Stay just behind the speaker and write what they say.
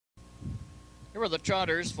Here are the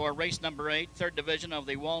trotters for race number 8, third division of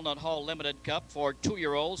the Walnut Hall Limited Cup for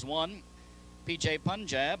 2-year-olds. 1, PJ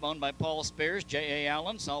Punjab, owned by Paul Spears, J.A.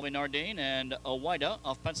 Allen, Salvi Nardine, and Owida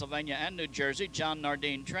of Pennsylvania and New Jersey. John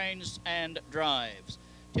Nardine trains and drives.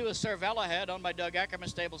 2 is Sir Valahad, owned by Doug Ackerman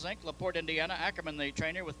Stables, Inc., LaPorte, Indiana. Ackerman, the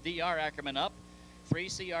trainer, with D.R. Ackerman up. 3,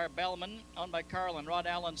 C.R. Bellman, owned by Carl and Rod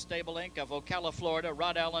Allen Stable, Inc. of Ocala, Florida.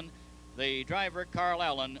 Rod Allen, the driver. Carl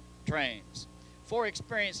Allen trains. 4,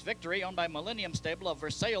 Experienced Victory, owned by Millennium Stable of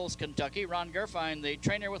Versailles, Kentucky. Ron Gerfine, the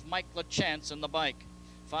trainer, with Mike LaChance in the bike.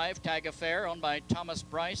 5, Tag Affair, owned by Thomas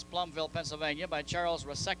Bryce, Plumville, Pennsylvania, by Charles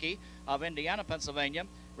Rasecki of Indiana, Pennsylvania.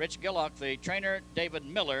 Rich Gillock, the trainer. David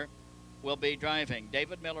Miller will be driving.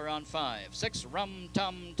 David Miller on 5. 6, Rum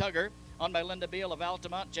Tum Tugger, owned by Linda Beal of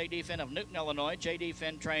Altamont, J.D. Finn of Newton, Illinois. J.D.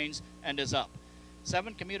 Finn trains and is up.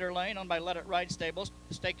 7, Commuter Lane, owned by Let It Ride Stables,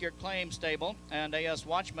 Stake Your Claim Stable, and A.S.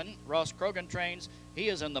 Watchman. Ross Krogan trains. He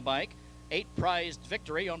is in the bike. 8, Prized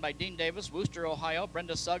Victory, owned by Dean Davis, Wooster, Ohio.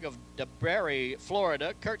 Brenda Sugg of DeBerry,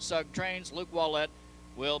 Florida. Kurt Sugg trains. Luke Wallett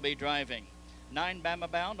will be driving. 9,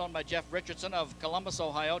 Bama Bound, owned by Jeff Richardson of Columbus,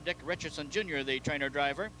 Ohio. Dick Richardson Jr., the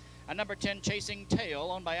trainer-driver. And number 10, Chasing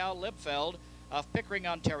Tail, owned by Al Libfeld of Pickering,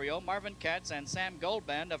 Ontario. Marvin Katz and Sam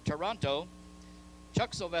Goldband of Toronto.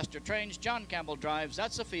 Chuck Sylvester trains. John Campbell drives.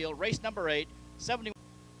 That's the field. Race number 8, 71.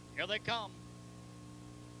 Here they come.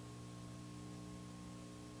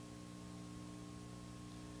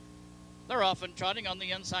 They're off and trotting on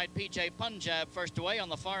the inside. PJ Punjab first away, on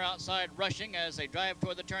the far outside rushing as they drive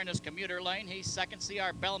toward the turn is Commuter Lane. He's second.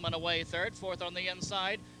 C.R. Bellman away third. Fourth on the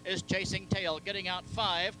inside is Chasing Tail, getting out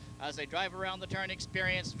 5 as they drive around the turn.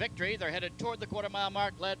 Experienced Victory. They're headed toward the quarter-mile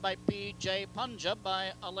mark, led by PJ Punjab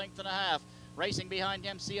by a length and a half. Racing behind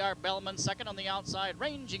him, C.R. Bellman second on the outside.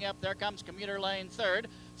 Ranging up, there comes Commuter Lane third.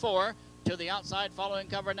 4 to the outside, following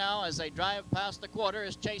cover now as they drive past the quarter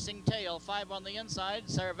is Chasing Tail. 5 on the inside,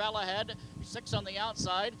 Sir Valahad. 6 on the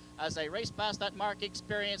outside as they race past that mark.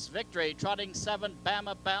 Experienced Victory. Trotting 7,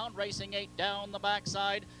 Bama Bound. Racing 8 down the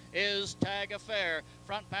backside is Tag Affair.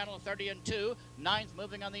 Front panel 30 and 2. 9th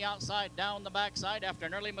moving on the outside down the backside after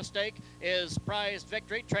an early mistake is Prized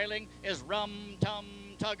Victory. Trailing is Rum Tum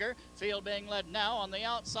Tugger. Field being led now on the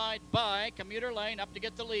outside by Commuter Lane, up to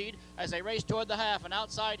get the lead as they race toward the half, and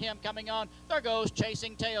outside him coming on, there goes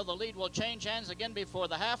Chasing Tail. The lead will change hands again before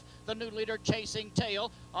the half. The new leader, Chasing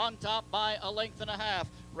Tail, on top by a length and a half.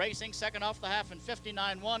 Racing second off the half in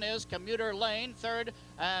 59.1 is Commuter Lane. Third,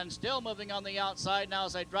 and still moving on the outside now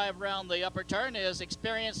as they drive around the upper turn, is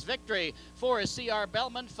Experienced Victory. 4 is C.R.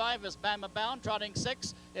 Bellman. 5 is Bama Bound. Trotting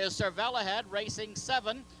 6 is Sir Valahad. Racing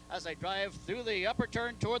 7 as they drive through the upper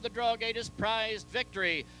turn toward the draw gate is Prized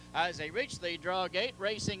Victory. As they reach the draw gate,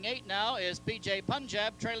 racing 8 now is PJ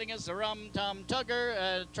Punjab. Trailing is the Rum Tum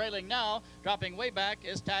Tugger. Trailing now, dropping way back,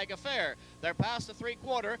 is Tag Affair. They're past the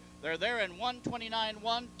 3/4. They're there in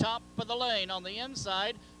 1:29.1, top of the lane. On the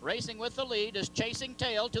inside, racing with the lead is Chasing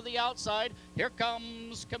Tail to the outside. Here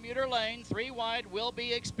comes Commuter Lane. 3 wide will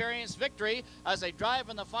be Experienced Victory as they drive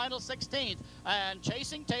in the final 16th. And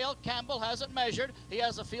Chasing Tail, Campbell has it measured. He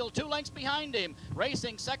has a field 2 lengths behind him.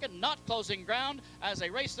 Racing second, not closing ground as they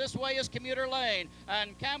race this way is Commuter Lane.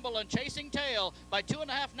 And Campbell and Chasing Tail by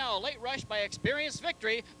 2.5 now. A late rush by Experienced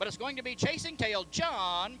Victory, but it's going to be Chasing Tail,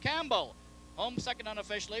 John Campbell. Home second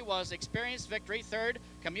unofficially was Experienced Victory. Third,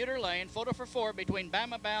 Commuter Lane. Photo for 4 between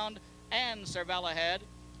Bama Bound and Sir Valahad.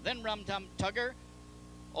 Then Rum Tum Tugger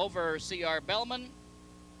over C.R. Bellman.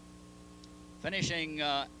 Finishing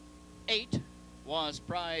 8 was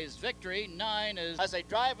Prized Victory. 9 is as they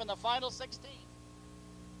drive in the final 16.